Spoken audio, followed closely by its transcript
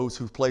Those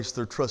who place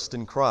their trust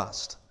in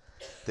Christ,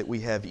 that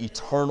we have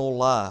eternal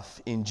life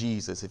in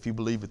Jesus. If you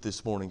believe it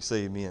this morning,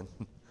 say amen.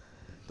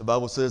 The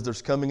Bible says there's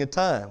coming a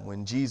time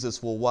when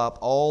Jesus will wipe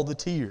all the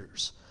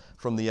tears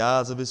from the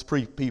eyes of His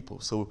people.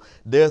 So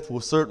death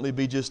will certainly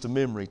be just a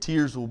memory.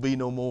 Tears will be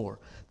no more.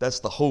 That's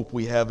the hope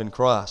we have in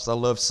Christ. I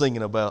love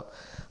singing about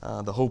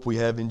the hope we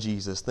have in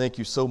Jesus. Thank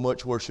you so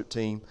much, worship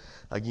team.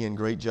 Again,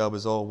 great job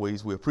as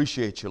always. We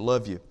appreciate you.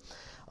 Love you.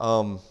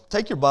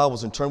 Take your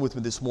Bibles and turn with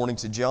me this morning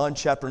to John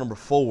chapter number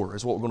 4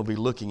 is what we're going to be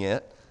looking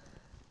at.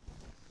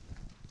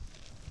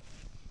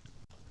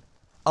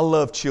 I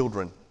love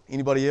children.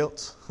 Anybody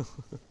else?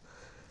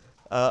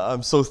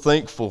 I'm so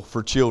thankful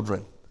for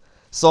children.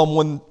 Psalm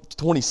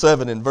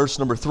 127 and verse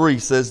number 3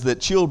 says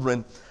that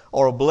children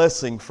are a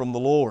blessing from the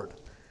Lord.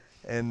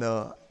 And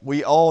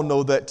we all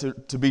know that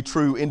to be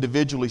true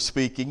individually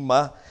speaking.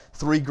 My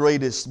 3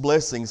 greatest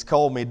blessings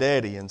call me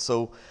daddy. And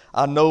so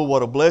I know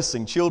what a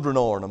blessing children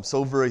are, and I'm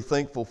so very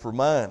thankful for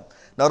mine.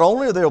 Not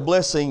only are they a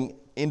blessing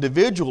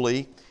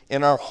individually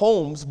in our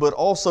homes, but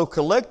also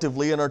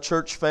collectively in our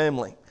church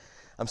family.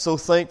 I'm so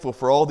thankful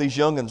for all these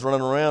young'uns running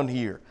around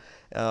here.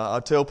 I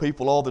tell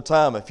people all the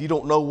time, if you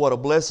don't know what a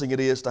blessing it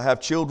is to have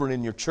children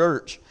in your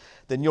church,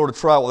 then you ought to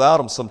try it without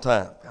them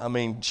sometime. I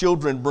mean,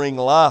 children bring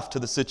life to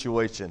the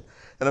situation.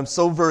 And I'm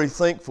so very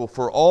thankful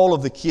for all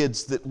of the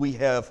kids that we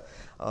have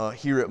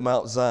here at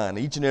Mount Zion,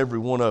 each and every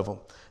one of them.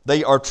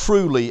 They are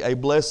truly a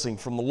blessing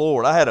from the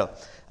Lord. I had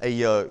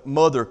a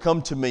mother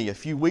come to me a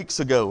few weeks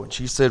ago, and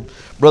she said,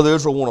 "Brother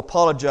Israel, I want to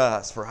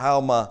apologize for how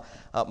my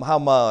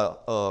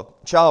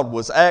child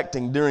was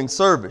acting during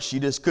service. She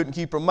just couldn't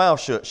keep her mouth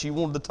shut. She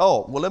wanted to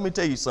talk." Well, let me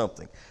tell you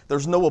something.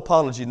 There's no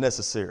apology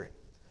necessary.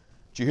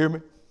 Did you hear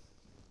me?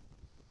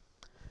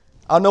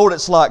 I know what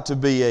it's like to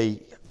be a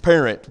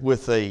parent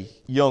with a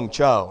young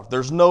child.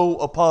 There's no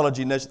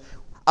apology necessary.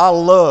 I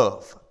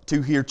love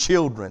to hear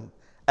children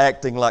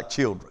acting like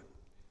children.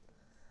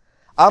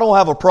 I don't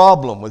have a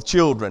problem with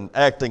children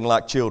acting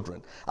like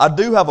children. I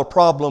do have a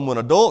problem when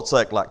adults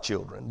act like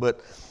children,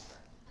 but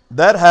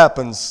that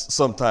happens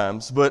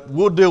sometimes, but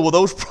we'll deal with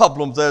those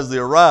problems as they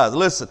arise.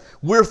 Listen,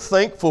 we're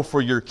thankful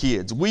for your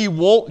kids. We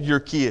want your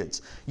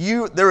kids.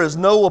 There is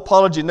no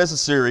apology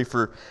necessary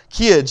for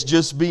kids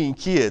just being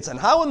kids. And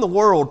how in the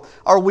world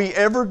are we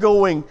ever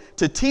going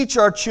to teach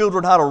our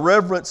children how to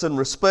reverence and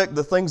respect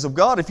the things of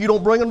God if you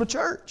don't bring them to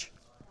church?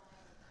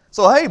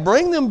 So, hey,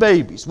 bring them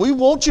babies. We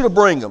want you to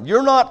bring them.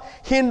 You're not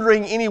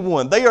hindering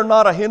anyone. They are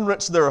not a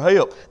hindrance, they're a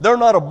help. They're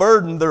not a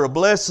burden, they're a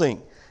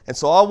blessing. And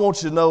so I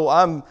want you to know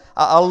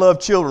I love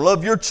children,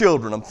 love your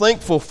children. I'm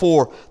thankful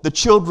for the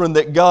children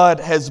that God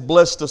has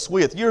blessed us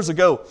with. Years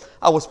ago,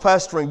 I was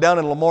pastoring down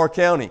in Lamar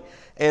County,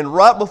 and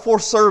right before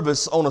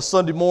service on a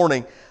Sunday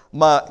morning,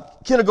 my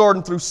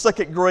kindergarten through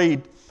 2nd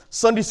grade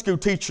Sunday school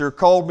teacher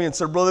called me and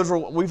said, "Brother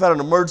Israel, we've had an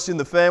emergency in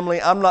the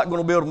family. I'm not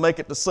going to be able to make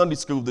it to Sunday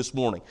school this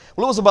morning."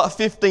 Well, it was about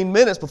 15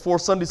 minutes before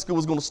Sunday school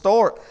was going to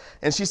start.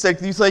 And she said,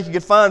 "Do you think you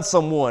could find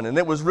someone?" And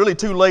it was really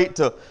too late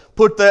to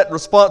put that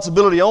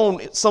responsibility on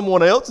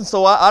someone else. And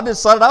so I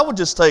decided I would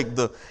just take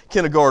the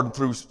kindergarten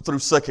through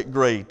 2nd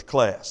grade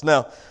class.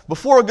 Now,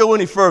 before I go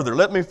any further,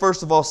 let me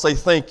first of all say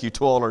thank you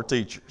to all our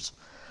teachers.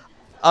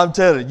 I'm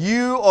telling you,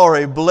 you are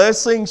a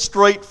blessing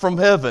straight from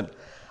heaven.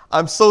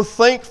 I'm so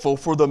thankful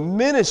for the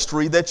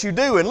ministry that you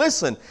do. And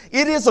listen,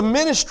 it is a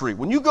ministry.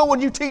 When you go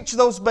and you teach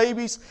those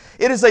babies,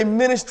 it is a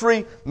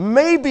ministry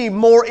maybe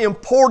more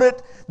important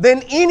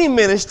than any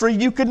ministry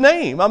you could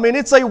name. I mean,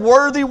 it's a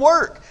worthy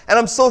work. And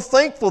I'm so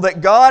thankful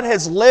that God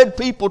has led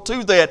people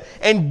to that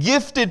and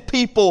gifted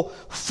people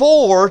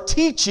for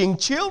teaching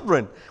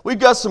children. We've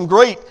got some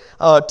great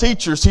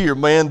teachers here,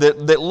 man,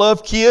 that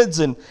love kids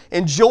and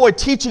enjoy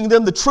teaching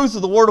them the truth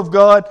of the Word of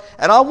God.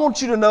 And I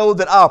want you to know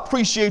that I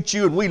appreciate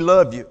you and we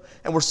love you.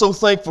 And we're so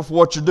thankful for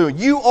what you're doing.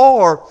 You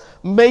are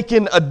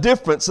making a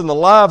difference in the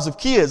lives of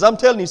kids. I'm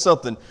telling you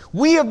something.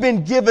 We have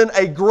been given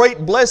a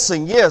great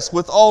blessing, yes,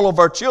 with all of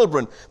our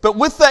children. But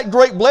with that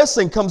great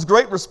blessing comes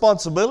great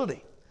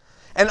responsibility.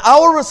 And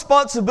our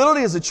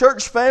responsibility as a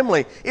church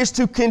family is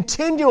to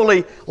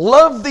continually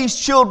love these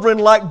children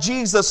like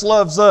Jesus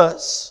loves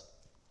us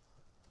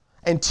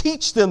and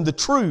teach them the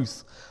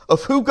truth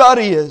of who God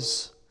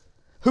is,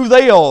 who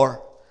they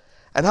are,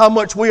 and how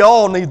much we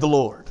all need the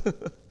Lord.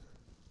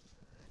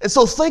 And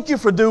so thank you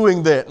for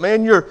doing that,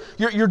 man.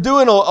 You're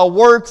doing a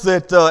work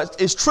that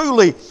is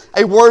truly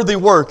a worthy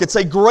work. It's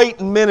a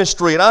great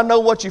ministry. And I know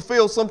what you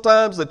feel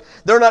sometimes, that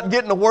they're not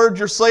getting the word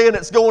you're saying.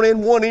 It's going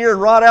in one ear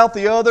and right out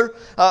the other.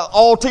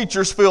 All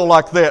teachers feel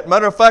like that.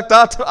 Matter of fact,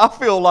 I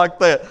feel like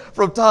that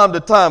from time to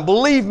time.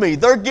 Believe me,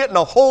 they're getting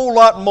a whole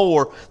lot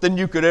more than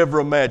you could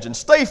ever imagine.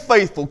 Stay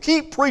faithful.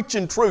 Keep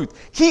preaching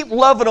truth. Keep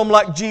loving them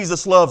like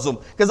Jesus loves them.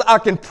 Because I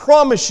can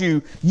promise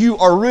you, you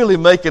are really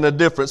making a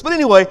difference. But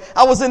anyway,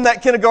 I was in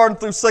that kindergarten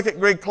through 2nd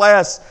grade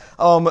class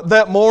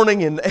that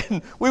morning,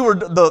 and we were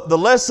the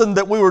lesson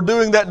that we were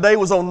doing that day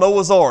was on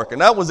Noah's Ark,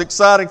 and that was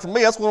exciting for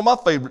me. That's one of my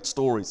favorite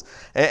stories,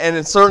 and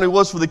it certainly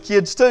was for the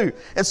kids too.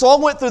 And so I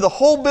went through the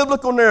whole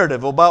biblical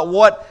narrative about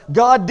what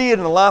God did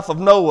in the life of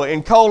Noah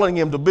in calling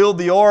him to build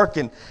the ark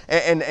and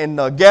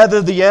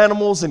gather the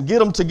animals and get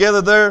them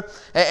together there,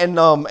 and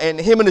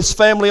him and his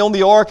family on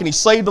the ark, and he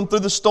saved them through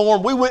the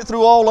storm. We went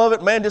through all of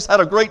it, man, just had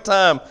a great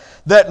time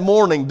that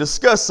morning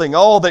discussing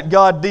all that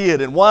God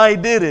did and why He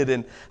did it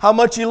and how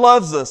much He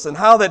loves us and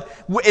how that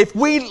if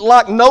we,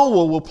 like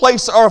Noah, will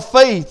place our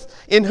faith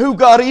in who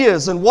God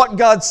is and what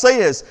God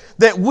says,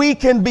 that we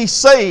can be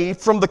saved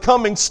from the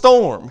coming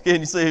storm. Can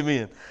you say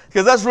amen?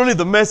 Because that's really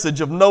the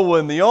message of Noah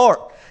and the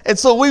ark. And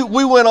so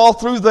we went all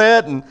through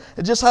that and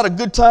just had a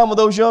good time with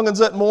those young'uns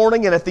that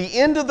morning. And at the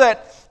end of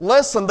that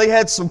lesson, they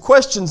had some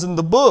questions in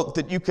the book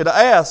that you could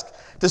ask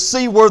to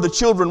see where the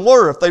children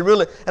were, if they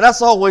really, and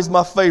that's always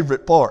my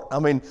favorite part. I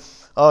mean,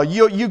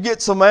 you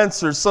get some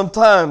answers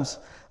sometimes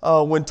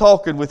when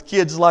talking with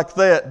kids like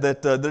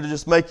that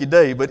just make your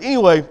day. But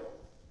anyway,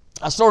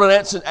 I started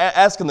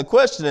asking the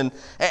question,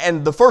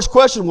 and the first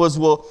question was,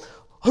 well,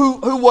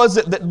 who was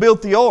it that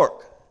built the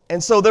ark?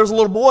 And so there's a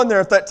little boy in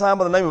there at that time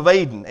by the name of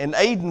Aiden, and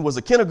Aiden was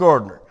a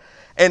kindergartner.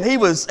 And he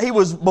was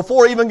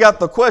before I even got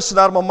the question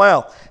out of my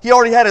mouth, he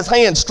already had his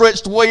hand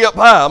stretched way up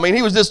high. I mean,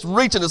 he was just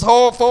reaching as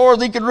far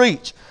as he could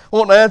reach,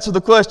 wanting to answer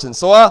the question.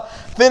 So I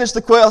finished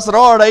the question. I said,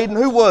 all right,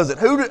 Aiden, who was it?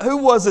 Who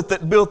was it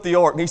that built the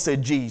ark? And he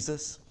said,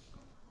 Jesus.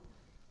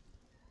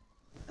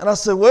 And I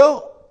said,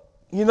 well,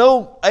 you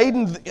know,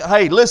 Aiden,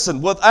 hey,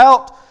 listen,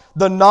 without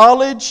the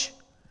knowledge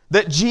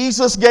that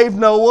Jesus gave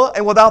Noah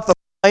and without the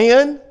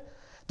plan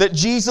that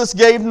Jesus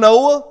gave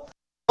Noah,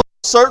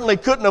 certainly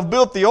couldn't have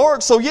built the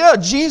ark. So yeah,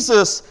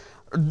 Jesus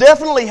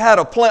definitely had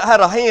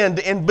a hand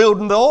in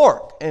building the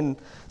ark. And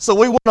so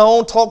we went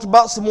on, talked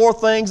about some more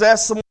things,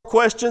 asked some more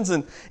questions,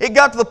 and it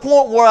got to the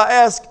point where I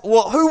asked,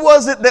 well, who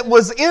was it that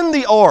was in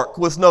the ark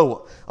with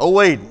Noah? Oh,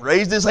 Aiden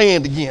raised his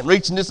hand again,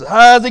 reaching just as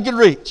high as he could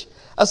reach.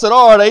 I said,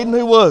 all right, Aiden,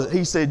 who was it?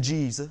 He said,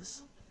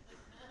 Jesus.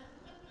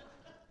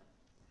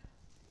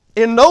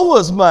 In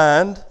Noah's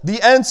mind, the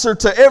answer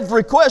to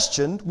every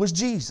question was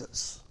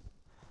Jesus.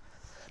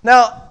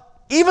 Now,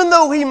 even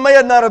though he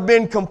may not have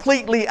been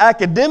completely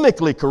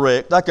academically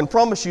correct, I can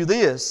promise you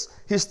this,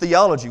 his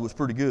theology was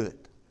pretty good.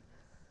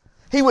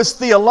 He was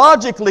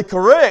theologically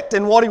correct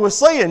in what he was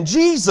saying.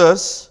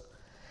 Jesus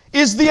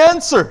is the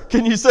answer.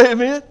 Can you say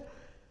amen?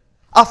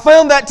 I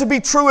found that to be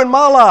true in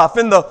my life.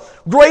 In the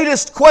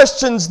greatest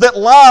questions that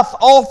life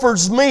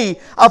offers me,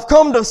 I've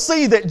come to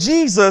see that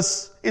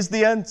Jesus is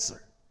the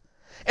answer.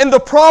 In the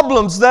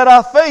problems that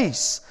I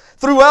face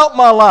throughout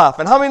my life,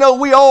 and how many know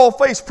we all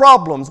face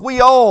problems?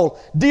 We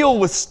all deal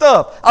with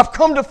stuff. I've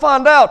come to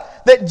find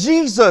out that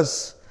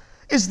Jesus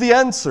is the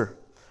answer.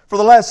 For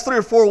the last 3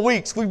 or 4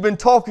 weeks, we've been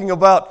talking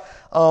about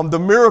the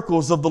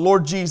miracles of the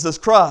Lord Jesus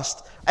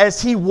Christ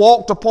as He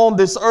walked upon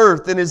this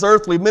earth in His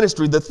earthly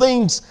ministry. The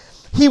things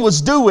He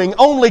was doing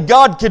only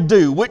God could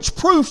do, which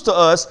proves to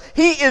us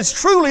He is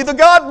truly the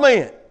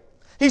God-man.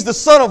 He's the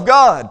Son of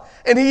God,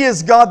 and He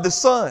is God the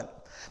Son.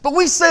 But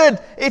we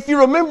said, if you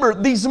remember,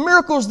 these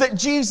miracles that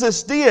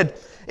Jesus did,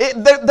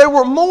 they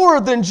were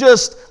more than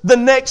just the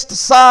next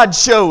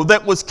sideshow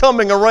that was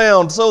coming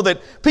around so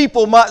that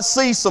people might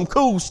see some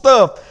cool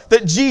stuff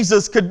that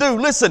Jesus could do.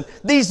 Listen,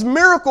 these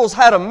miracles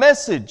had a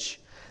message.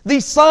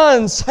 These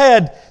signs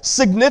had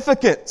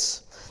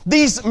significance.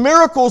 These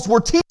miracles were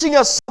teaching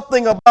us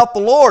something about the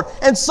Lord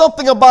and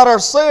something about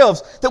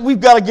ourselves that we've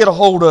got to get a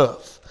hold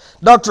of.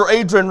 Dr.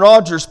 Adrian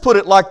Rogers put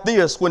it like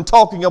this when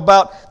talking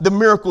about the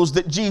miracles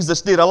that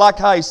Jesus did. I like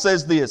how he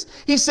says this.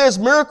 He says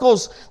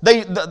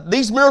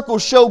these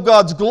miracles show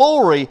God's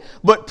glory,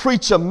 but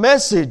preach a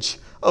message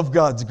of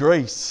God's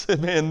grace.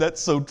 Man,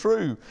 that's so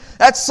true.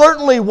 That's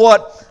certainly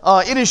what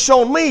it has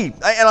shown me.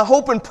 And I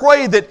hope and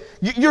pray that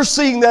you're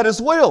seeing that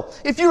as well.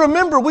 If you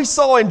remember, we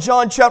saw in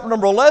John chapter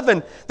number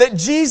 11 that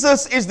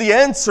Jesus is the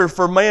answer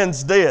for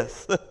man's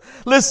death.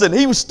 Listen,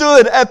 He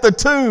stood at the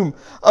tomb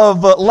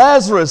of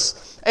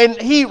Lazarus, and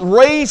He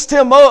raised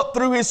him up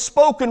through His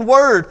spoken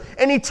word.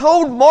 And He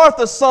told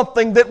Martha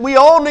something that we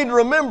all need to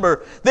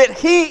remember, that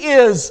He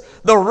is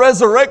the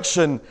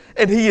resurrection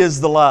and He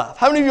is the life.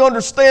 How many of you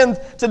understand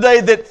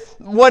today that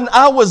when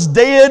I was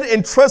dead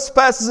in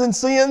trespasses and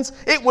sins,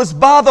 it was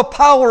by the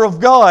power of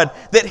God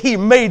that He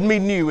made me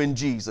new in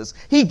Jesus.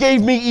 He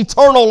gave me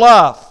eternal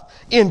life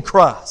in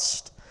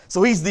Christ.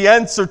 So He's the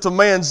answer to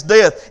man's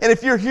death. And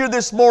if you're here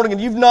this morning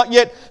and you've not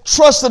yet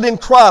trusted in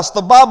Christ,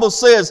 the Bible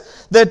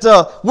says that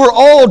we're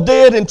all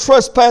dead in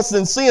trespasses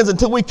and sins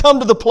until we come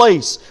to the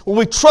place where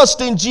we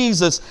trust in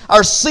Jesus.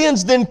 Our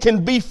sins then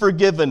can be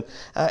forgiven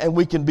and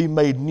we can be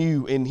made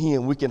new in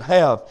Him. We can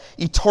have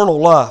eternal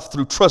life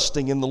through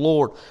trusting in the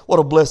Lord. What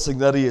a blessing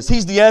that is.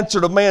 He's the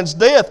answer to man's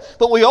death.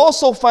 But we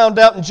also found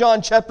out in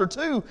John chapter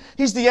 2,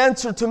 He's the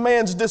answer to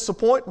man's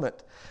disappointment.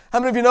 How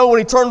many of you know when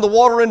He turned the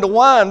water into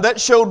wine, that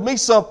showed me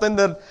something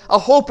that I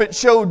hope it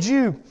showed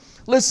you?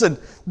 Listen,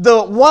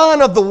 the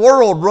wine of the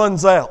world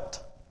runs out.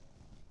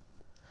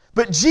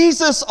 But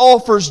Jesus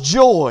offers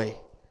joy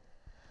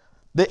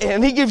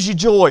And He gives you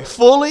joy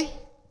fully,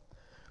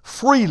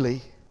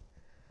 freely,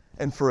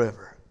 and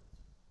forever.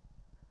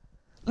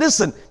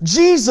 Listen,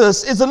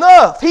 Jesus is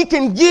enough. He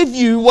can give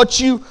you what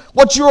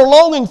you're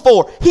longing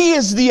for. He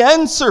is the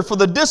answer for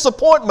the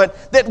disappointment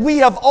that we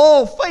have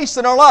all faced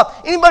in our life.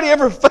 Anybody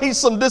ever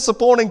faced some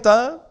disappointing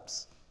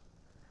times?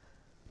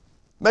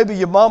 Maybe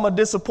your mama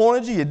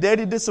disappointed you, your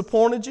daddy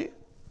disappointed you.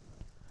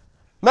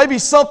 Maybe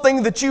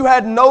something that you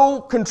had no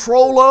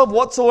control of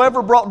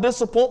whatsoever brought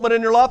disappointment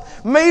in your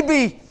life.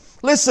 Maybe,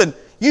 listen,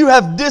 you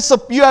have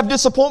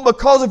disappointment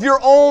because of your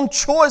own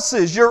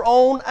choices, your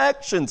own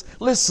actions.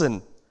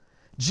 Listen,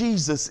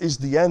 Jesus is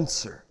the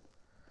answer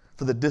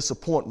for the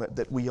disappointment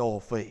that we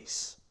all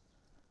face.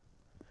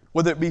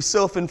 Whether it be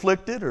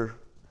self-inflicted or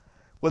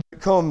whether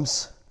it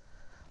comes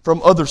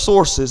from other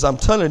sources, I'm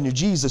telling you,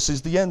 Jesus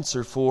is the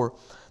answer for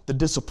the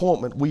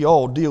disappointment we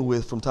all deal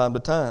with from time to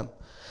time.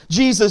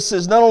 Jesus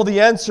is not only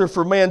the answer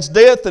for man's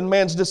death and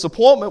man's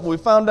disappointment, but we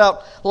found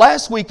out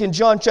last week in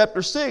John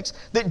chapter 6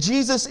 that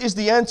Jesus is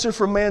the answer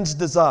for man's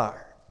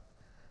desire.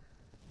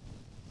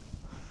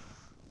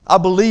 I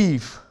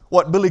believe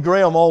what Billy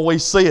Graham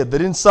always said,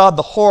 that inside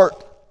the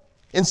heart,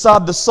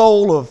 inside the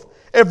soul of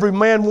every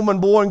man, woman,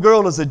 boy, and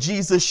girl is a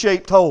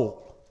Jesus-shaped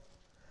hole.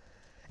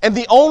 And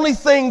the only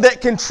thing that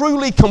can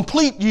truly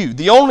complete you,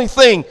 the only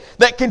thing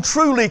that can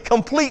truly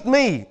complete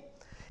me,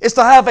 is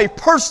to have a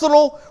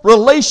personal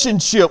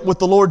relationship with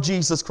the Lord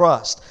Jesus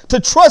Christ. To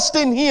trust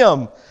in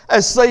Him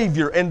as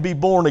Savior and be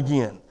born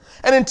again.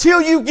 And until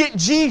you get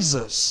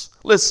Jesus,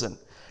 listen,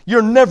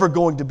 you're never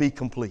going to be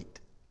complete.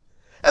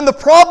 And the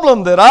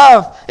problem that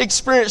I've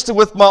experienced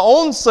with my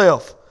own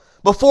self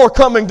before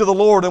coming to the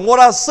Lord, and what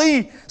I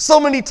see so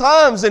many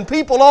times in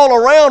people all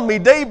around me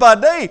day by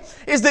day,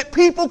 is that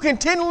people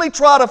continually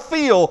try to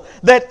fill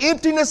that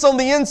emptiness on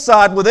the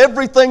inside with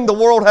everything the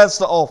world has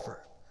to offer.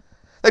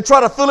 They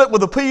try to fill it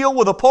with appeal,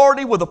 with a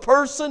party, with a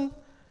person,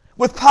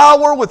 with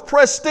power, with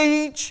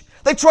prestige.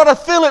 They try to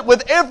fill it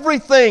with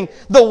everything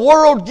the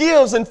world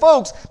gives. And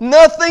folks,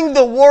 nothing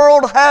the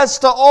world has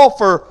to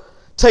offer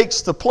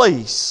takes the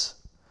place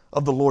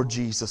of the Lord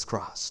Jesus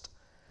Christ.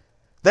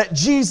 That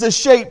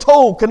Jesus-shaped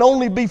hole can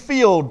only be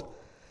filled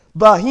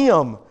by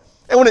Him.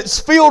 And when it's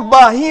filled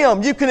by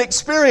Him, you can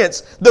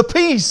experience the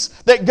peace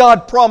that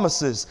God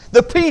promises,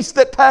 the peace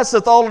that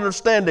passeth all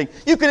understanding.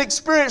 You can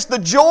experience the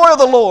joy of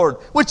the Lord,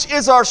 which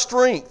is our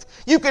strength.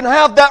 You can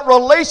have that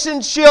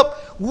relationship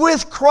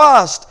with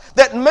Christ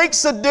that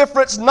makes a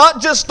difference not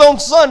just on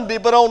Sunday,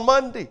 but on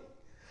Monday.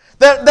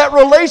 That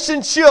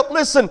relationship,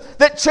 listen,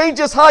 that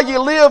changes how you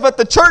live at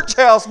the church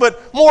house,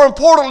 but more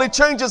importantly,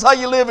 changes how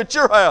you live at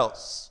your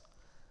house.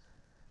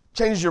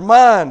 Changes your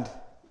mind,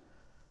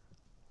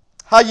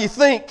 how you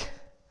think,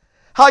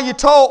 how you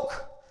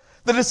talk,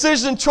 the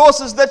decision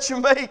choices that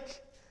you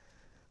make.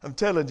 I'm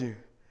telling you,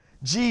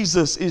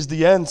 Jesus is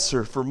the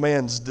answer for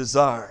man's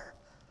desire.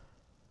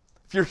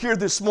 If you're here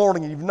this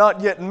morning and you've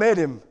not yet met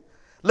Him,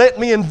 let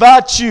me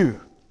invite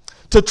you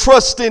to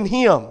trust in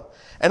Him.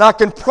 And I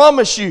can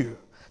promise you,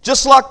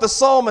 just like the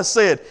psalmist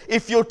said,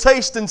 if you'll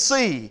taste and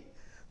see,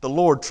 the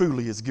Lord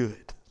truly is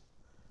good.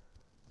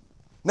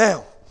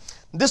 Now,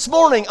 this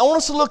morning, I want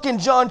us to look in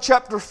John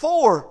chapter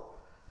 4.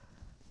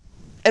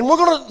 And we're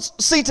going to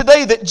see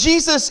today that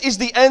Jesus is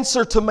the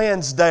answer to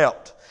man's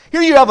doubt.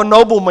 Here you have a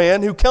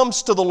nobleman who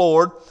comes to the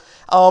Lord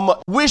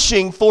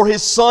wishing for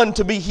his son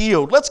to be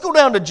healed. Let's go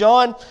down to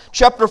John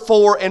chapter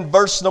 4 and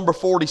verse number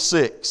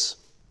 46.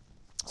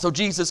 So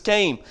Jesus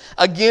came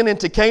again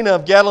into Cana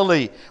of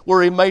Galilee,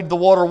 where He made the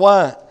water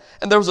wine.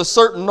 And there was a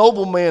certain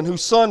nobleman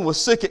whose son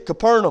was sick at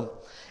Capernaum.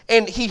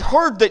 And he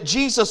heard that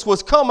Jesus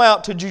was come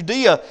out to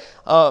Judea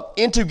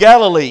into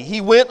Galilee.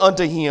 He went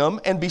unto Him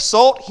and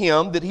besought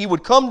Him that He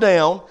would come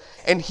down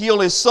and heal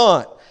his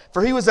son,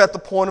 for he was at the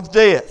point of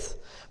death.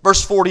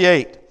 Verse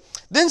 48.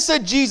 Then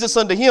said Jesus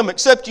unto him,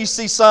 Except ye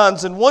see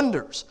signs and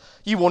wonders,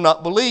 ye will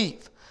not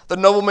believe. The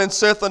nobleman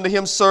saith unto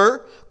him,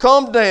 Sir,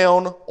 come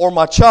down, or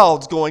my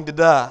child's going to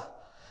die.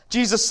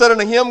 Jesus said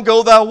unto him,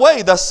 Go thy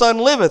way, thy son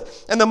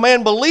liveth. And the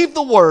man believed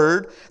the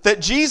word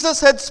that Jesus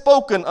had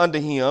spoken unto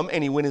him,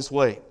 and he went his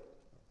way.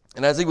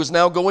 And as he was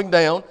now going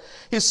down,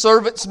 his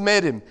servants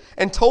met him,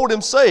 and told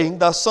him, saying,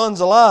 Thy son's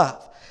alive.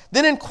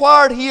 Then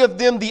inquired he of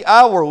them the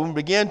hour when he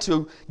began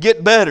to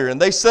get better.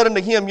 And they said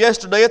unto him,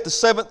 Yesterday at the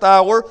 7th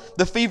hour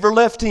the fever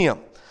left him.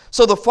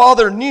 So the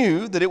father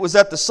knew that it was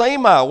at the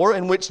same hour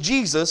in which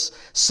Jesus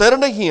said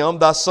unto him,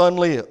 Thy son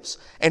lives.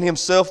 And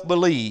himself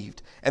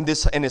believed, and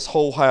his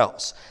whole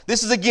house.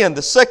 This is again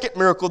the second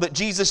miracle that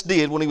Jesus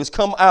did when He was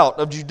come out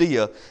of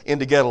Judea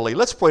into Galilee.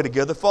 Let's pray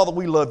together. Father,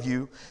 we love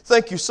You.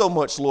 Thank You so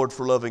much, Lord,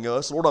 for loving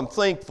us. Lord, I'm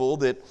thankful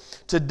that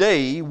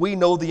today we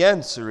know the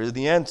answer.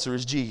 The answer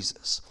is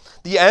Jesus.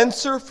 The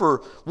answer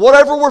for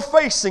whatever we're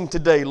facing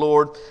today,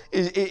 Lord,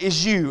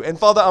 is You. And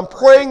Father, I'm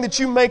praying that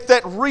You make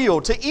that real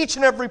to each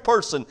and every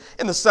person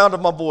in the sound of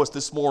my voice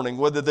this morning,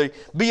 whether they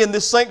be in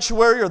this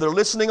sanctuary or they're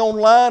listening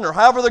online or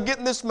however they're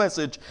getting this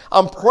message.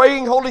 I'm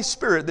praying, Holy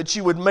Spirit, Spirit that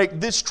you would make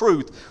this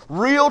truth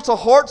real to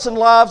hearts and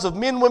lives of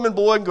men, women,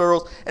 boys, and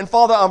girls. And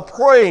Father, I'm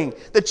praying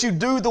that you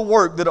do the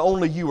work that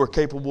only you are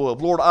capable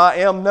of. Lord, I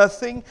am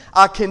nothing.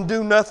 I can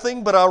do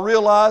nothing, but I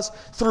realize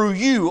through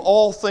you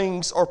all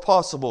things are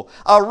possible.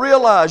 I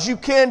realize you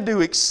can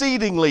do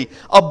exceedingly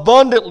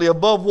abundantly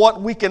above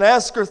what we can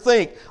ask or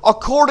think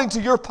according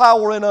to your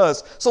power in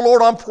us. So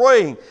Lord, I'm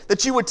praying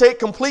that you would take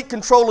complete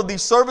control of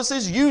these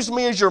services. Use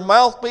me as your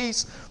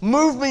mouthpiece.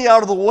 Move me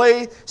out of the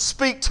way.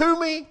 Speak to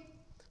me.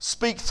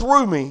 Speak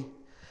through me.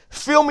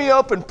 Fill me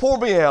up and pour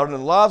me out in the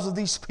lives of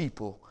these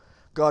people.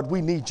 God,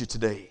 we need you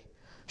today.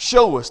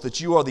 Show us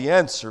that you are the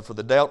answer for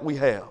the doubt we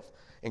have.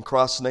 In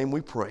Christ's name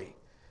we pray.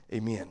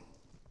 Amen.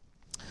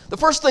 The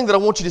first thing that I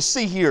want you to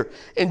see here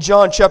in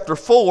John chapter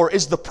 4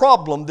 is the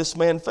problem this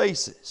man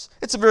faces.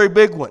 It's a very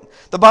big one.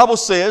 The Bible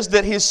says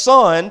that his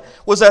son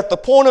was at the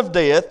point of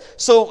death,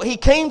 so he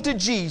came to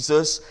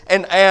Jesus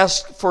and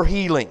asked for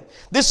healing.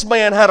 This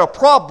man had a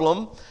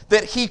problem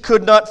that he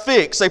could not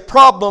fix, a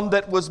problem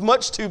that was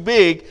much too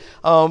big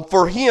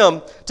for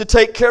him to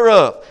take care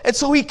of. And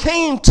so he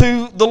came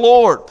to the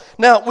Lord.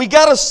 Now, we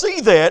got to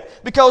see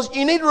that because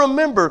you need to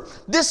remember,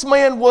 this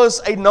man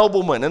was a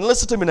nobleman. And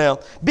listen to me now.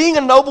 Being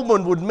a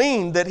nobleman would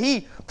mean that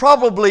he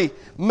probably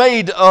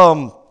made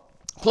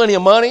plenty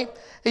of money.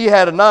 He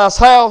had a nice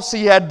house.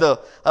 He had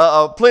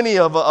plenty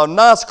of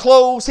nice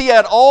clothes. He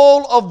had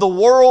all of the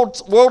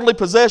worldly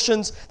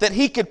possessions that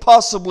he could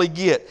possibly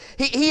get.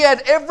 He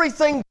had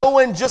everything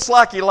going just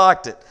like he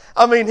liked it.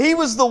 I mean, he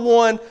was the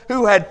one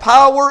who had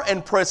power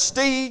and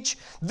prestige.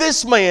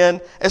 This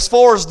man, as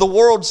far as the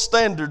world's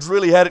standards,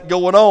 really had it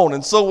going on.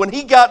 And so when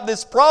he got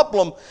this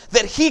problem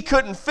that he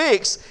couldn't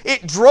fix,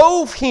 it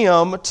drove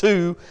him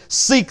to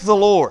seek the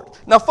Lord.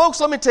 Now, folks,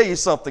 let me tell you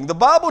something. The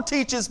Bible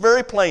teaches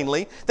very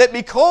plainly that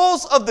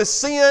because of the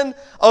sin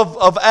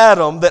of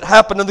Adam that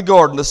happened in the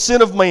garden, the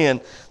sin of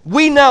man,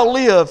 we now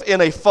live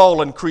in a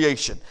fallen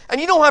creation. And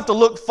you don't have to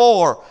look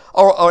far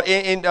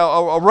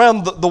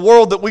around the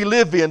world that we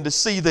live in to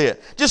see that.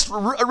 Just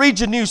read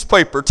your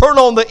newspaper. Turn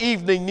on the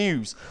evening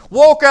news.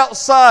 Walk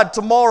outside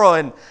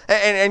tomorrow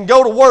and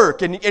go to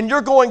work. And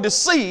you're going to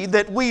see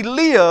that we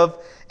live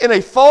in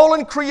a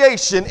fallen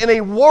creation, in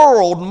a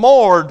world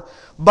marred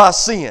by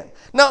sin.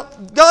 Now,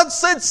 God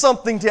said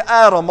something to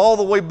Adam all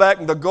the way back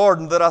in the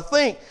garden that I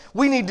think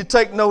we need to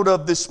take note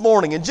of this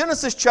morning. In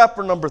Genesis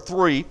chapter number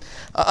 3,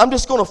 I'm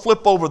just going to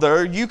flip over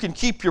there. You can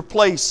keep your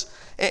place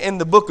in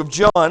the book of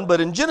John,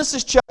 but in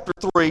Genesis chapter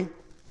 3,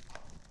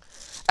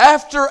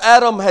 after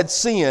Adam had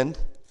sinned,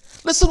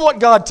 listen what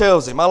God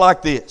tells him. I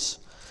like this.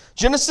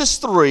 Genesis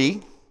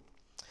 3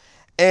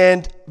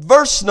 and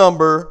verse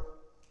number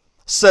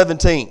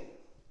 17.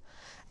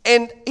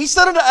 And he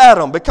said unto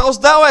Adam, because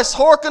thou hast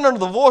hearkened unto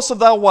the voice of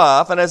thy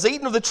wife, and hast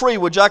eaten of the tree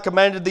which I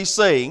commanded thee,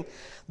 saying,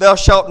 thou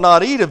shalt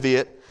not eat of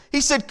it. He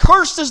said,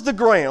 cursed is the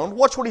ground.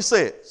 Watch what he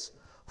says.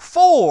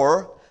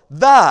 For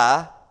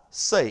thy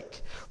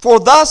sake. For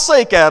thy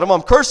sake, Adam,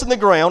 I'm cursing the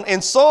ground. In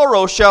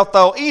sorrow shalt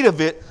thou eat of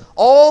it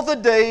all the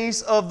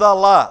days of thy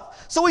life.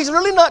 So he's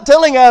really not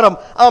telling Adam,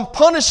 I'm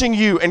punishing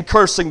you and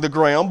cursing the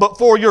ground, but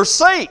for your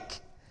sake,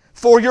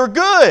 for your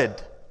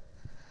good,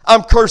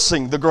 I'm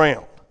cursing the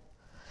ground.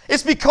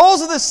 It's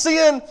because of the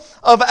sin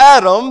of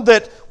Adam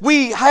that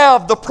we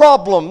have the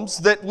problems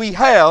that we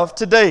have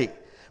today.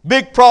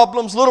 Big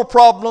problems, little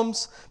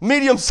problems,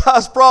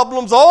 medium-sized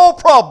problems, all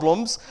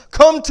problems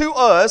come to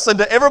us and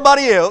to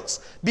everybody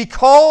else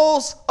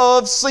because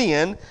of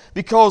sin,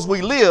 because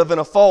we live in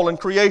a fallen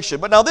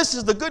creation. But now this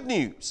is the good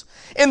news.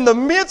 In the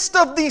midst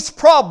of these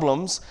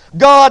problems,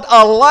 God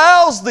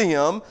allows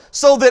them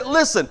so that,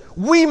 listen,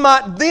 we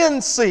might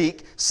then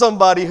seek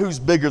somebody who's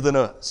bigger than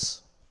us.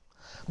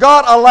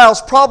 God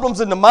allows problems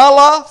into my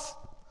life.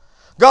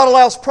 God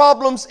allows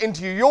problems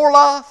into your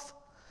life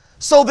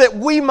so that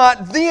we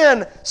might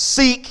then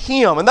seek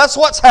Him. And that's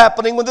what's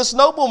happening with this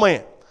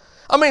nobleman.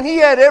 I mean, he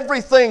had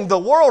everything the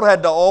world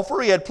had to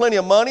offer. He had plenty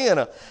of money and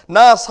a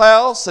nice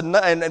house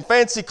and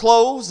fancy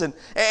clothes.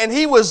 And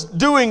he was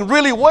doing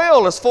really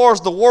well as far as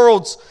the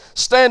world's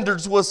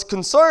standards was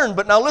concerned.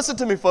 But now listen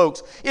to me,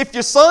 folks. If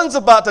your son's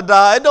about to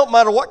die, it don't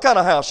matter what kind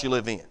of house you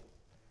live in.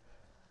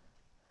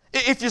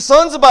 If your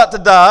son's about to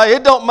die,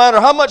 it don't matter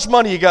how much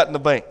money you got in the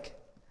bank.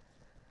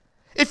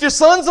 If your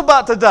son's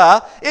about to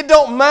die, it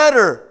don't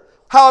matter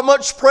how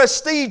much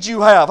prestige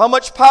you have, how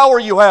much power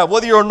you have,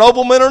 whether you're a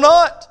nobleman or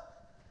not.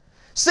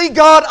 See,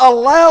 God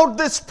allowed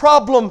this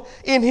problem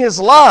in his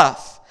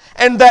life,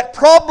 and that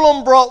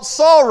problem brought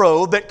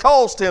sorrow that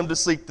caused him to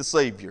seek the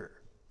Savior.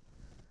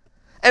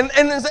 And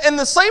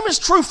the same is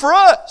true for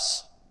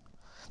us.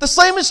 The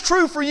same is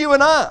true for you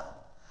and I.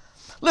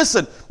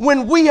 Listen,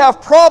 when we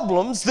have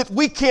problems that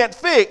we can't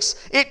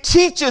fix, it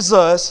teaches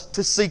us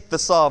to seek the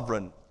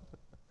sovereign,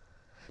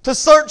 to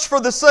search for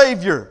the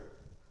Savior,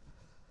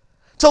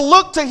 to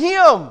look to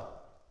Him.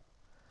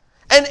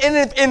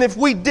 And if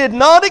we did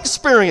not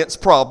experience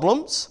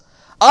problems,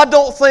 I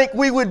don't think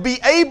we would be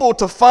able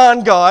to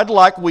find God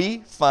like we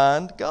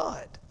find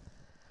God.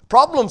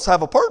 Problems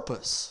have a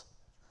purpose.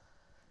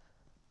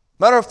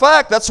 Matter of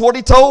fact, that's what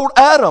He told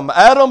Adam.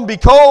 Adam,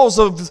 because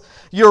of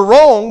You're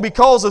wrong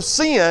because of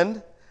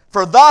sin.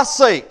 For thy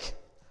sake,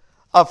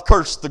 I've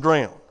cursed the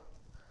ground.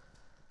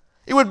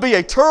 It would be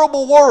a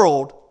terrible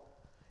world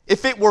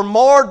if it were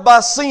marred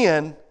by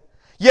sin,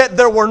 yet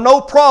there were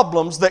no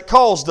problems that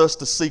caused us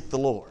to seek the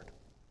Lord.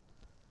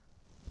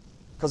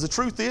 Because the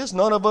truth is,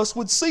 none of us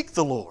would seek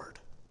the Lord.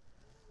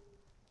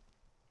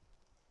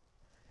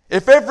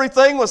 If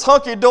everything was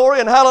hunky-dory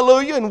and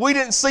hallelujah and we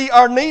didn't see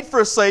our need for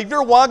a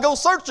Savior, why go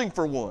searching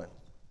for one?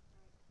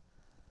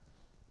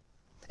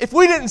 If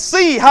we didn't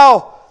see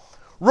how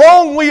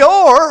wrong we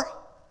are,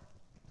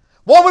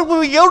 why would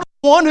we go to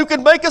the one who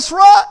can make us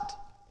right?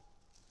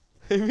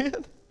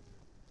 Amen?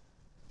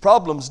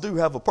 Problems do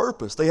have a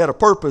purpose. They had a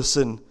purpose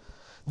in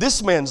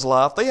this man's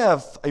life. They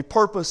have a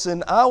purpose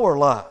in our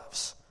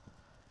lives.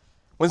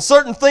 When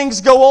certain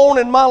things go on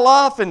in my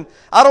life and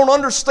I don't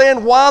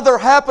understand why they're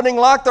happening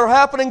like they're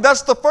happening,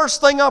 that's the first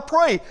thing I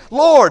pray.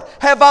 Lord,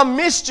 have I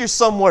missed you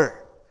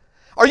somewhere?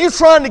 Are you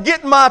trying to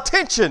get my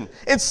attention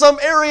in some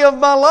area of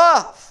my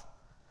life?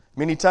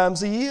 Many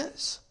times He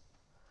is.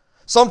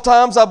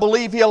 Sometimes I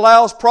believe He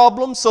allows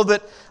problems so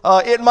that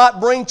it might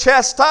bring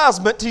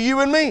chastisement to you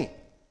and me.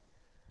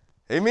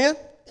 Amen?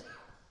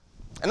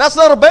 And that's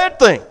not a bad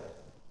thing.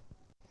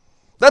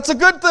 That's a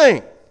good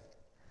thing.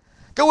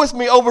 Go with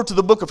me over to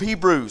the book of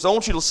Hebrews. I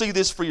want you to see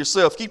this for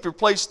yourself. Keep your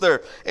place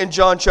there in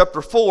John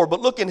chapter 4,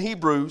 but look in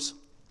Hebrews.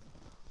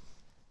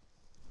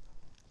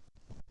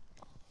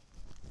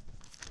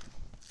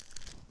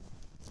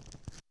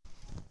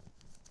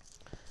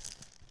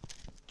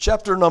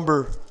 Chapter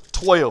number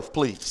 12,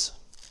 please.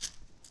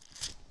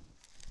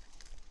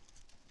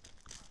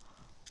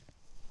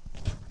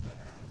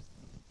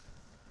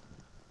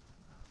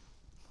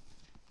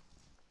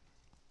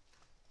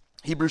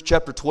 Hebrews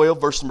chapter 12,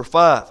 verse number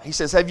 5. He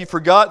says, have you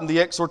forgotten the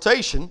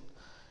exhortation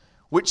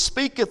which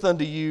speaketh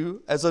unto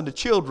you as unto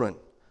children?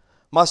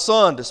 My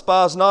son,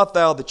 despise not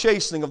thou the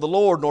chastening of the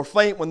Lord, nor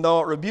faint when thou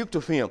art rebuked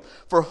of Him.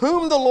 For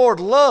whom the Lord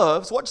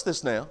loves, watch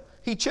this now,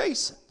 He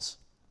chastens.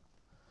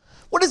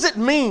 What does it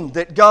mean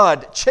that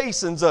God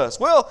chastens us?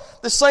 Well,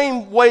 the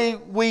same way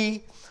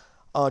we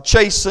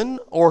chasten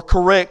or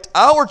correct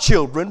our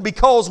children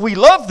because we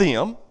love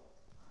them,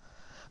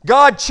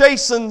 God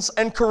chastens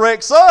and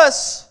corrects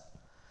us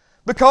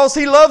because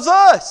He loves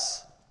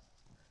us.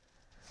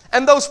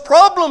 And those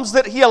problems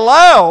that He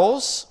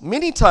allows,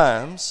 many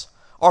times,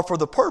 are for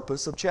the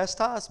purpose of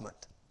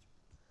chastisement.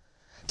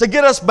 To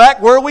get us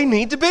back where we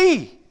need to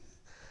be.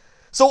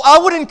 So I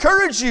would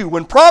encourage you,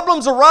 when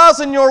problems arise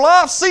in your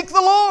life, seek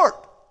the Lord.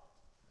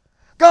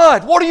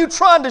 God, what are you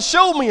trying to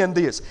show me in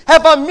this?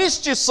 Have I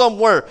missed you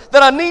somewhere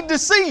that I need to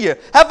see you?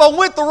 Have I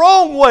went the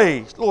wrong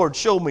way? Lord,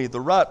 show me the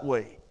right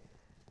way.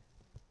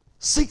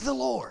 Seek the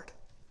Lord.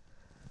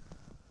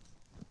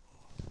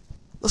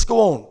 Let's go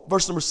on.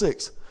 Verse number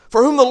 6.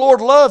 For whom the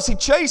Lord loves, He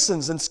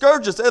chastens and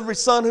scourges every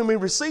son whom He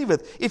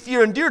receiveth. If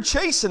you endure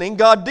chastening,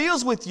 God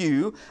deals with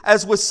you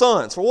as with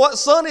sons. For what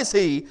son is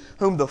he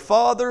whom the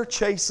Father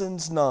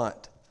chastens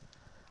not?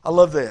 I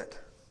love that.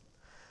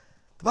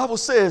 The Bible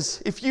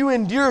says, if you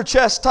endure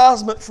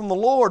chastisement from the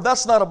Lord,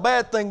 that's not a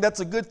bad thing, that's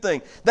a good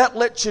thing. That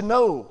lets you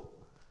know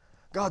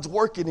God's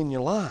working in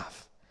your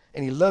life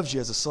and He loves you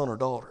as a son or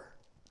daughter.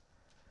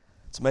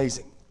 It's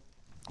amazing.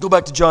 Go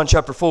back to John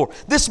chapter 4.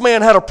 This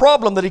man had a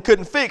problem that he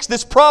couldn't fix.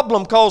 This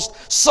problem caused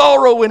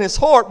sorrow in his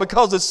heart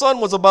because his son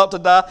was about to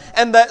die,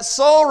 and that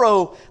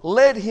sorrow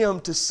led him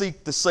to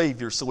seek the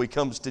Savior. So he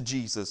comes to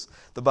Jesus,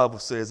 the Bible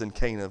says, in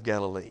Cana of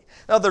Galilee.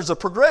 Now there's a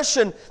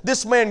progression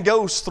this man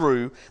goes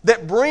through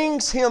that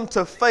brings him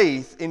to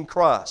faith in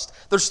Christ.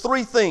 There's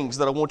three things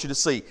that I want you to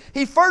see.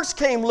 He first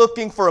came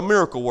looking for a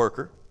miracle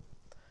worker.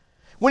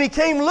 When he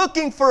came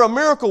looking for a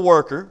miracle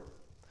worker,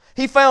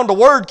 he found a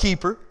word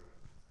keeper.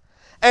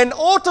 And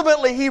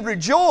ultimately, he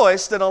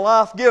rejoiced in a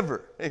life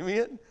giver.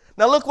 Amen?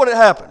 Now look what it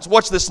happens.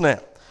 Watch this now.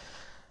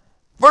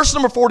 Verse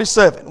number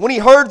 47. When he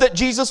heard that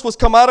Jesus was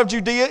come out of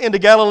Judea into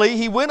Galilee,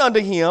 he went unto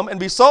Him and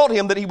besought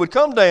Him that He would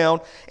come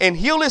down and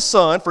heal his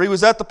son, for he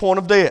was at the point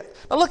of death.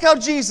 Now look how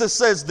Jesus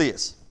says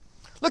this.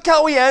 Look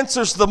how He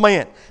answers the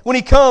man when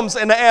he comes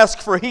and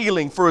asks for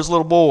healing for his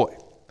little boy.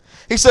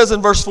 He says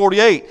in verse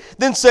 48,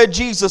 Then said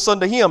Jesus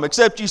unto him,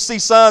 Except ye see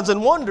signs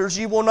and wonders,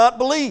 ye will not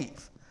believe.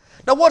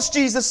 Now what's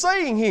Jesus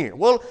saying here?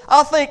 Well,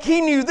 I think He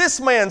knew this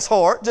man's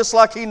heart just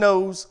like He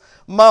knows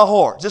my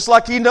heart. Just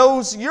like He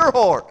knows your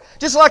heart.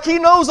 Just like He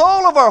knows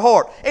all of our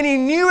heart. And He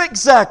knew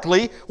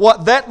exactly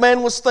what that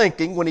man was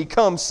thinking when he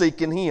comes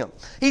seeking Him.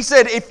 He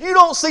said, if you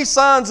don't see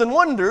signs and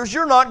wonders,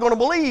 you're not going to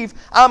believe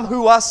I'm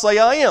who I say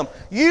I am.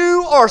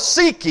 You are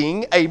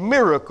seeking a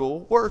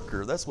miracle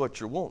worker. That's what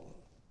you're wanting.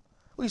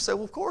 Well, you say,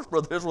 well, of course,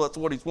 Brother Israel, that's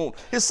what he's wanting.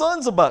 His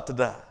son's about to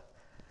die.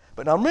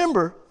 But now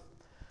remember,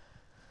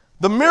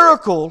 the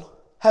miracle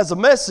has a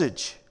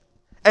message.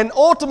 And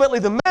ultimately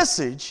the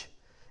message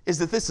is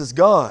that this is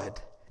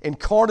God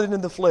incarnate in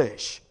the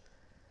flesh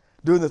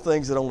doing the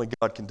things that only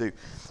God can do.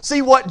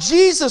 See, what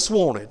Jesus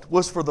wanted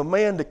was for the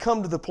man to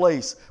come to the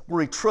place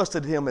where he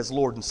trusted Him as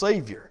Lord and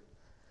Savior,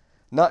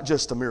 not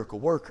just a miracle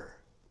worker.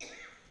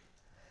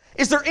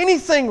 Is there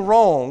anything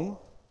wrong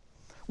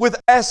with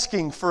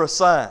asking for a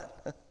sign,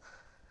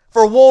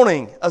 for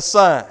wanting a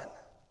sign?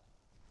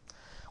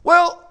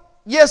 Well,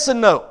 yes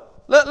and no.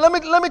 Let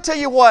me tell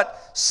you what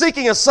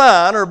seeking a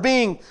sign or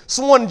being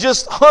someone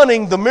just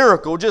hunting the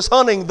miracle, just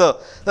hunting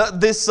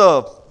this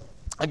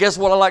I guess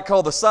what I like to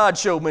call the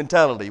sideshow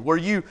mentality, where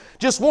you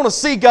just want to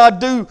see God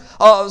do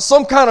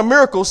some kind of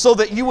miracle so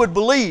that you would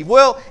believe.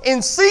 Well,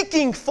 in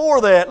seeking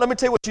for that, let me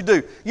tell you what you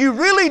do. You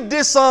really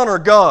dishonor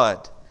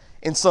God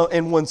in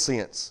one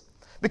sense,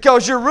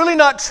 because you're really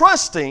not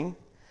trusting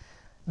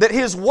that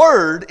His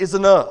Word is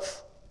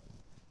enough.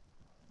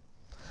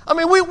 I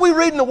mean, we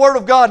read in the Word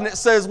of God and it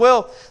says,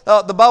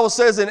 the Bible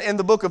says in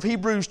the book of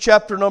Hebrews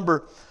chapter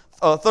number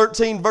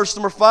 13, verse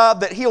number 5,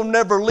 that He'll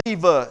never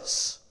leave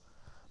us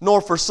nor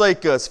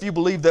forsake us. If you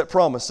believe that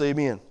promise, say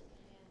amen.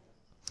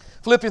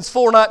 Philippians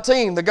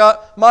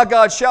 4:19, my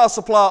God shall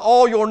supply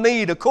all your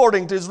need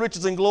according to His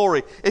riches and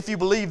glory. If you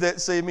believe that,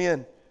 say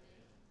amen.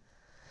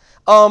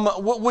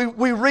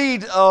 We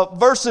read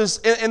verses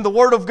in the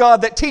Word of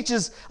God that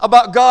teaches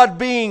about God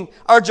being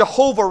our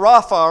Jehovah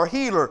Rapha, our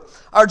healer,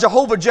 our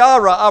Jehovah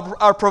Jireh,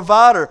 our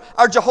provider,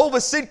 our Jehovah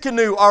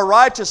Sidkenu, our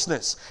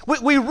righteousness.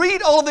 We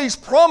read all of these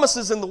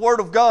promises in the Word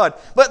of God,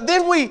 but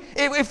then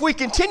if we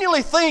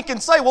continually think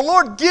and say, well,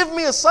 Lord, give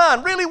me a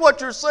sign, really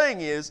what you're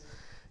saying is,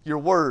 your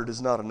Word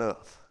is not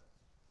enough.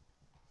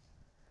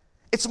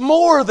 It's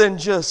more than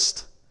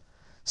just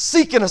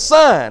seeking a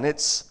sign.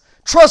 It's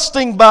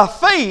trusting by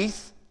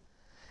faith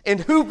in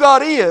who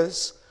God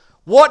is,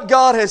 what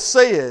God has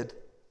said,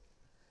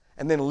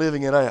 and then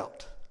living it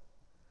out.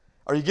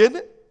 Are you getting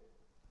it?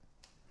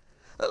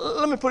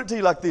 Let me put it to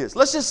you like this.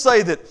 Let's just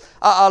say that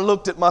I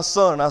looked at my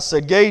son and I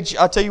said, Gage,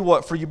 I tell you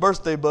what, for your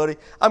birthday, buddy,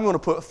 I'm going to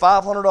put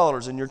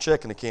 $500 in your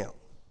checking account.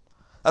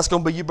 That's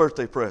going to be your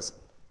birthday present.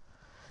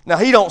 Now,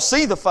 he don't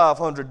see the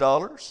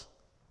 $500.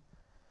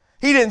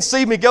 He didn't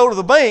see me go to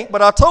the bank,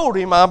 but I told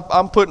him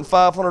I'm putting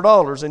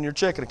 $500 in your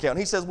checking account.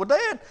 He says, well,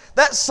 Dad,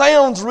 that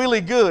sounds really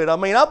good. I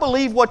mean, I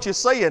believe what you're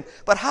saying,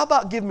 but how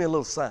about give me a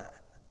little sign?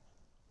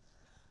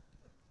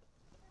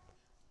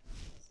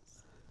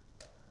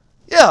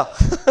 Yeah.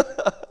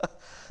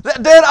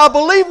 Dad, I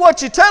believe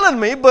what you're telling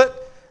me,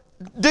 but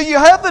do you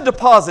have the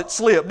deposit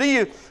slip? Do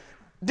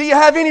you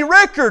have any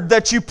record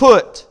that you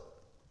put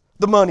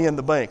the money in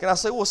the bank? And I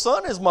say, well,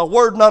 son, is my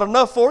word not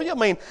enough for you? I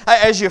mean,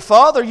 as your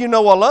father, you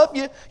know I love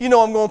you. You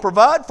know I'm going to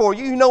provide for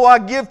you. You know I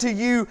give to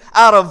you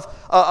out of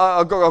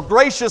a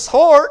gracious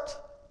heart.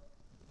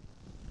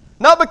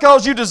 Not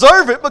because you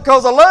deserve it,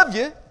 because I love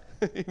you.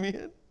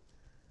 Amen.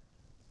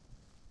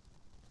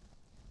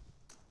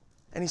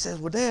 And he says,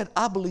 well, Dad,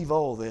 I believe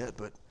all that,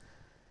 but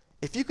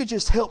if you could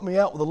just help me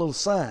out with a little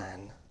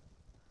sign,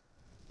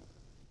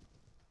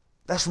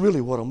 that's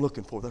really what I'm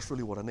looking for. That's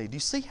really what I need. Do you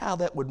see how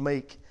that would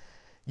make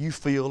you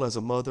feel as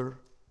a mother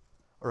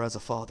or as a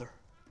father?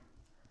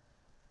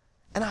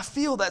 And I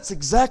feel that's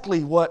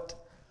exactly what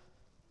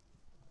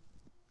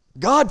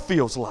God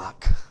feels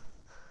like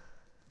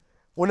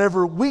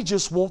whenever we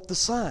just want the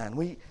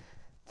sign.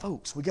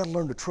 Folks, we got to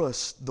learn to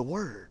trust the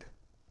Word.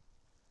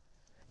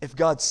 If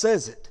God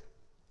says it,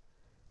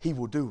 He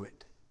will do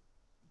it.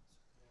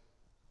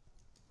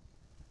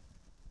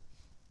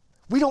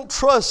 We don't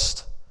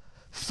trust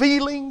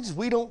feelings.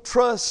 We don't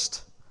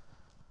trust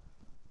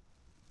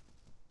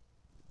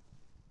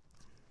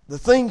the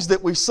things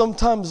that we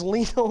sometimes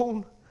lean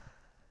on.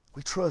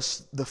 We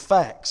trust the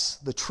facts,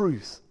 the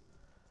truth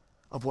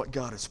of what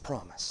God has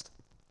promised.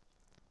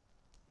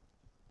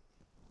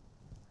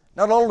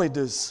 Not only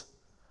does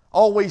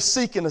always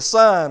seeking a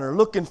sign or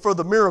looking for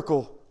the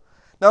miracle,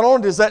 not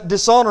only does that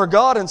dishonor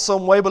God in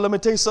some way, but let me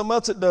tell you something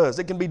else it does.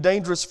 It can be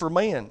dangerous for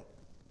man.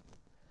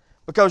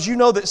 Because you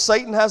know that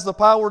Satan has the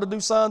power to do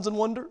signs and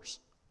wonders.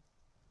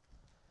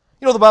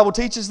 You know the Bible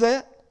teaches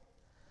that.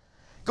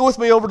 Go with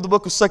me over to the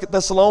book of 2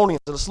 Thessalonians.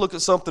 Let's look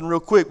at something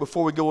real quick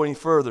before we go any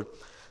further.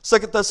 2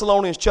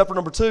 Thessalonians chapter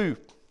number 2.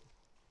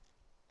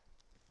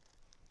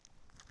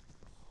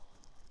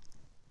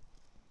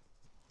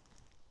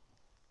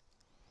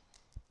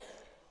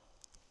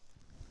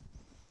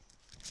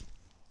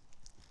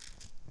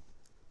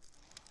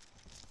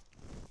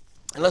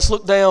 And let's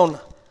look down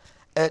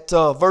at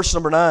verse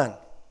number 9.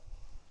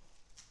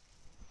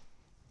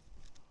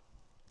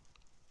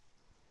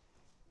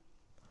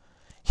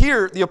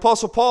 Here, the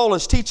Apostle Paul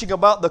is teaching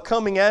about the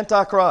coming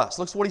Antichrist.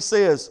 Look what he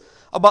says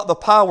about the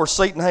power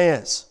Satan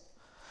has.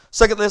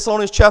 2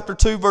 Thessalonians chapter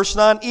 2, verse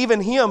 9,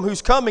 even him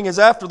whose coming is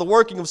after the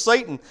working of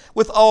Satan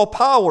with all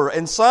power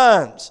and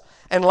signs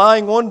and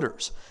lying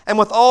wonders, and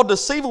with all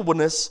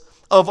deceivableness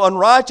of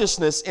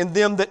unrighteousness in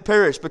them that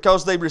perish,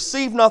 because they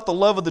receive not the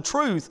love of the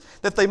truth,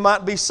 that they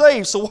might be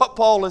saved. So what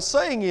Paul is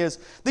saying is,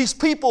 these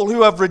people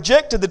who have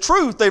rejected the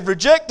truth, they've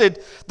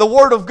rejected the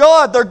Word of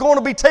God, they're going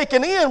to be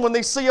taken in when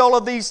they see all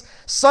of these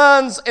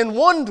signs and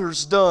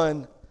wonders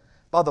done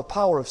by the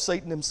power of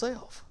Satan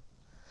himself.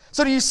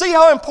 So do you see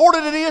how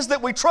important it is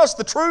that we trust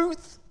the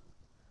truth?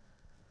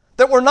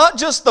 That we're not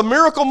just the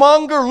miracle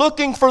monger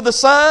looking for the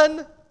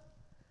sign?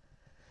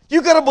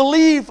 You've got to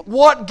believe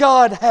what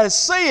God has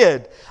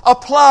said.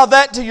 Apply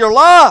that to your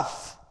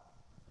life.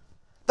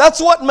 That's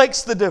what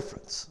makes the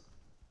difference.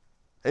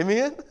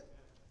 Amen?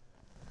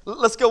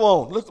 Let's go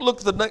on.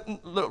 Look at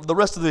the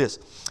rest of this.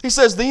 He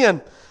says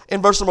then, in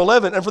verse number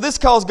 11, and for this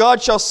cause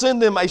God shall send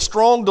them a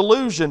strong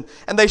delusion,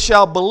 and they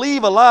shall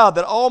believe a lie,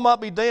 that all might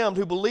be damned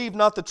who believed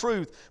not the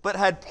truth, but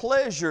had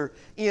pleasure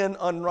in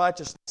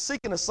unrighteousness.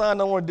 Seeking a sign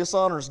not only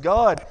dishonors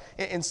God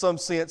in some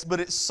sense, but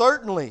it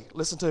certainly,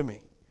 listen to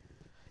me,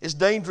 is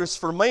dangerous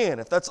for man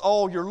if that's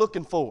all you're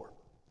looking for.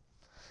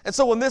 And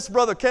so when this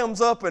brother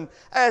comes up and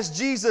asks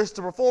Jesus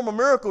to perform a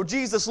miracle,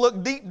 Jesus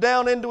looked deep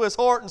down into his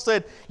heart and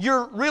said,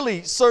 you're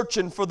really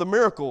searching for the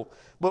miracle,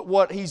 but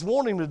what he's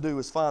wanting to do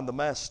is find the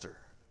master.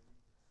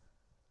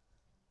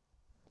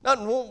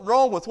 Nothing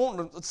wrong with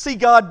wanting to see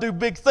God do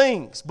big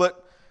things,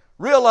 but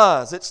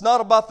realize it's not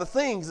about the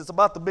things, it's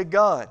about the big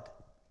God.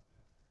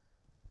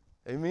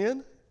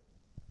 Amen?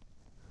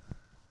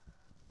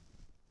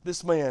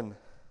 This man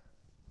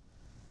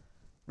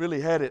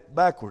really had it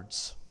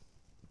backwards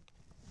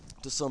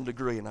to some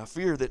degree, and I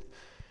fear that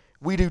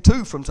we do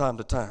too from time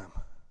to time.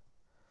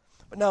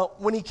 But now,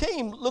 when he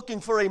came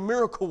looking for a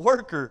miracle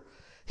worker,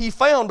 he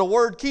found a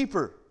word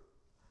keeper.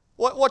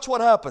 Watch what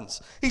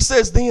happens. He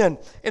says then,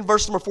 in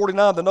verse number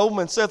 49, the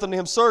nobleman saith unto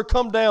him, Sir,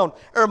 come down,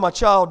 ere my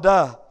child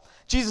die.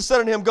 Jesus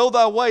said unto him, Go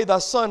thy way, thy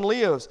son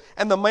lives.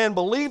 And the man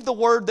believed the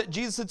word that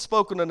Jesus had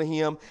spoken unto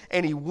him,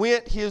 and he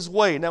went his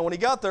way. Now when he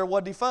got there,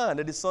 what did he find?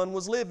 That his son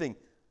was living.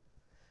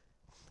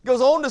 He goes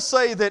on to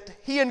say that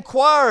he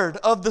inquired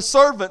of the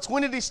servants,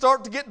 when did he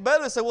start to get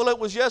better? They said, well, it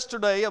was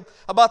yesterday,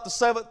 about the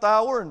 7th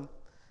hour. And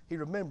he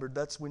remembered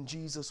that's when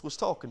Jesus was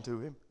talking to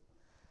him.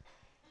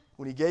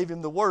 When he gave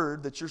him the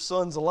word that your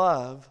son's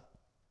alive,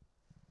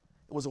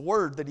 it was a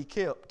word that he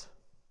kept.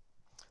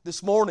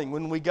 This morning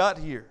when we got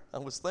here, I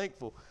was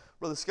thankful.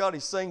 Brother Scotty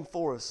sang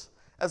for us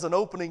as an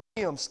opening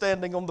hymn,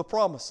 Standing on the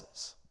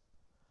Promises.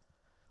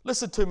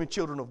 Listen to me,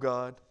 children of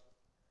God.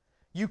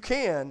 You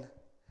can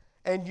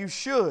and you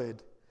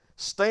should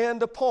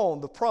stand upon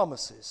the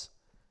promises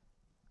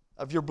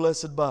of your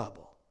blessed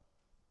Bible.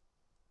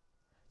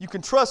 You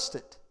can trust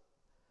it.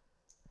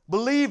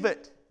 Believe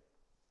it.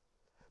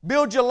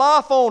 Build your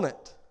life on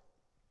it.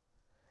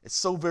 It's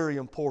so very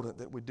important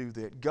that we do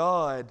that.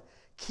 God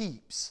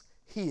keeps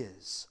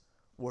His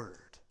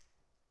word.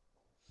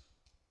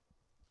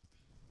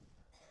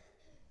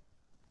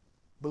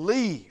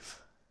 Believe.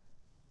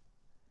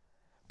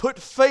 Put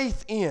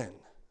faith in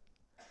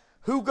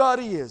who God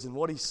is and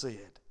what He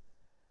said.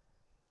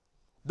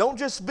 Don't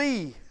just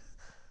be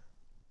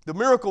the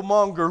miracle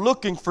monger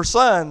looking for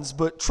signs,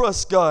 but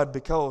trust God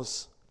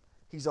because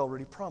He's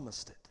already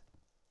promised it.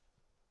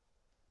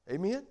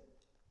 Amen?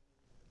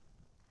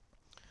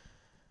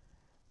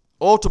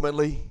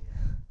 Ultimately,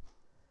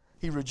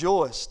 he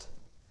rejoiced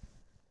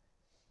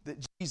that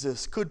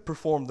Jesus could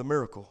perform the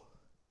miracle.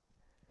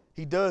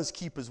 He does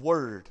keep His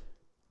word.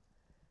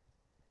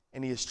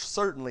 And He is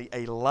certainly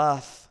a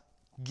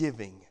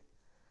life-giving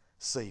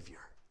Savior.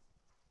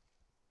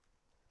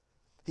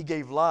 He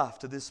gave life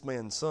to this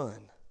man's son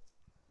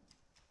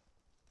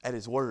at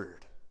His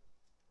word.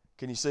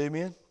 Can you say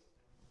amen?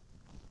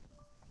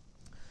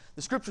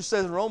 The Scripture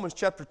says in Romans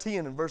chapter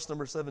 10 and verse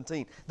number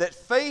 17 that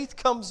faith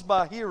comes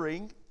by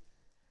hearing,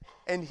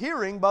 and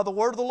hearing by the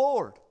word of the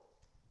Lord.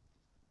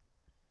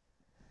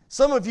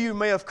 Some of you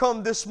may have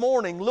come this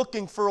morning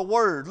looking for a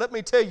word. Let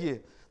me tell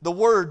you the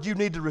word you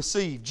need to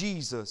receive.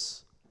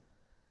 Jesus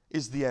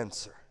is the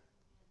answer.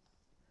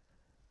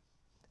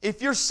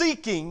 If you're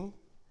seeking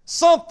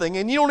something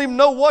and you don't even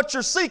know what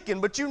you're seeking,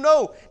 but you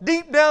know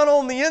deep down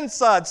on the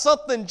inside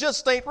something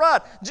just ain't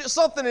right.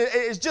 Something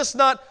is just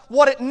not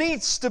what it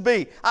needs to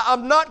be.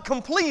 I'm not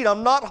complete.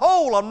 I'm not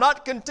whole. I'm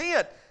not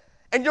content.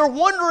 And you're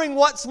wondering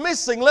what's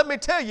missing. Let me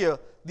tell you,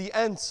 the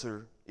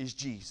answer is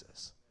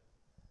Jesus.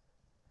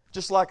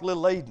 Just like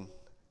little Aiden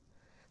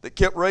that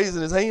kept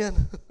raising his hand.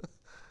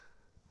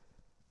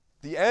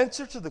 The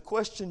answer to the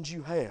questions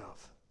you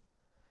have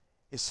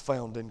is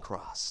found in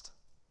Christ.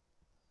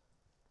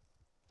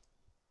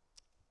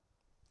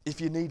 If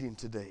you need Him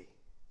today,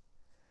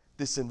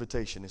 this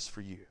invitation is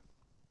for you.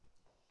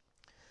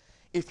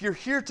 If you're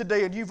here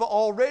today and you've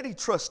already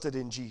trusted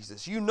in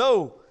Jesus, you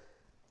know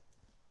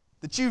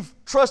that you've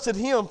trusted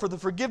Him for the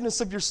forgiveness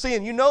of your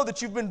sin. You know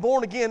that you've been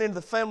born again into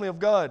the family of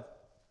God.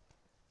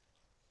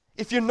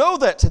 If you know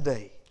that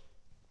today,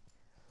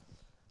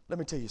 let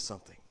me tell you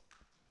something.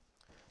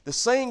 The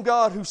same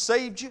God who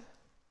saved you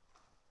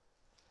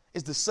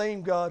is the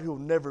same God who will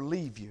never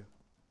leave you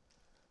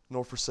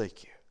nor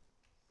forsake you.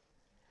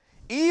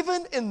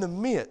 Even in the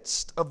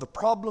midst of the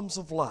problems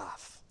of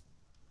life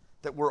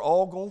that we're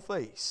all going to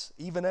face,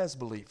 even as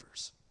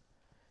believers,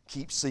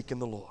 keep seeking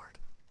the Lord.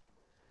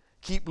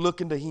 Keep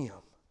looking to Him.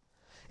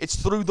 It's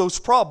through those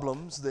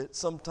problems that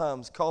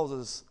sometimes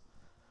causes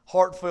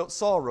heartfelt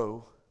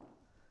sorrow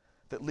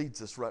that leads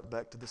us right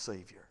back to the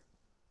Savior.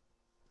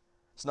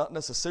 It's not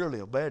necessarily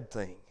a bad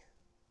thing.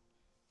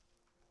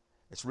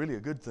 It's really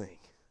a good thing.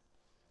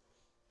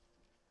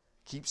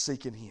 Keep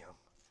seeking Him.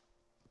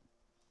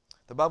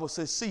 The Bible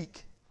says,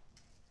 seek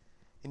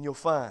and you'll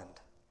find.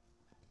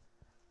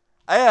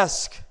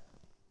 Ask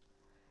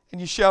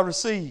and you shall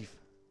receive.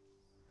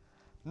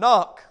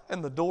 Knock,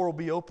 and the door will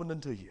be opened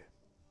unto you.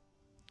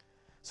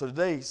 So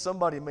today,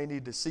 somebody may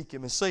need to seek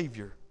Him as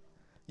Savior.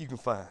 You can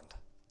find.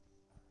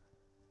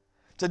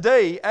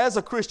 Today, as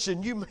a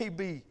Christian, you may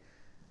be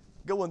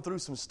going through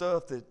some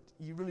stuff that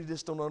you really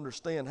just don't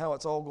understand how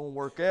it's all going to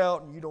work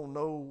out, and you don't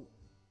know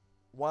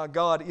why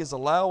God is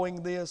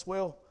allowing this.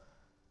 Well,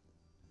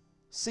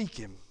 seek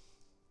Him.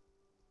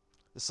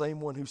 The same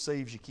one who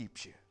saves you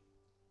keeps you.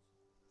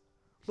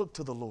 Look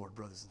to the Lord,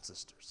 brothers and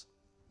sisters.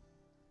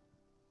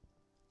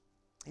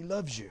 He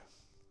loves you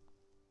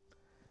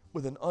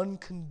with an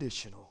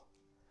unconditional,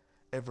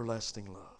 everlasting love.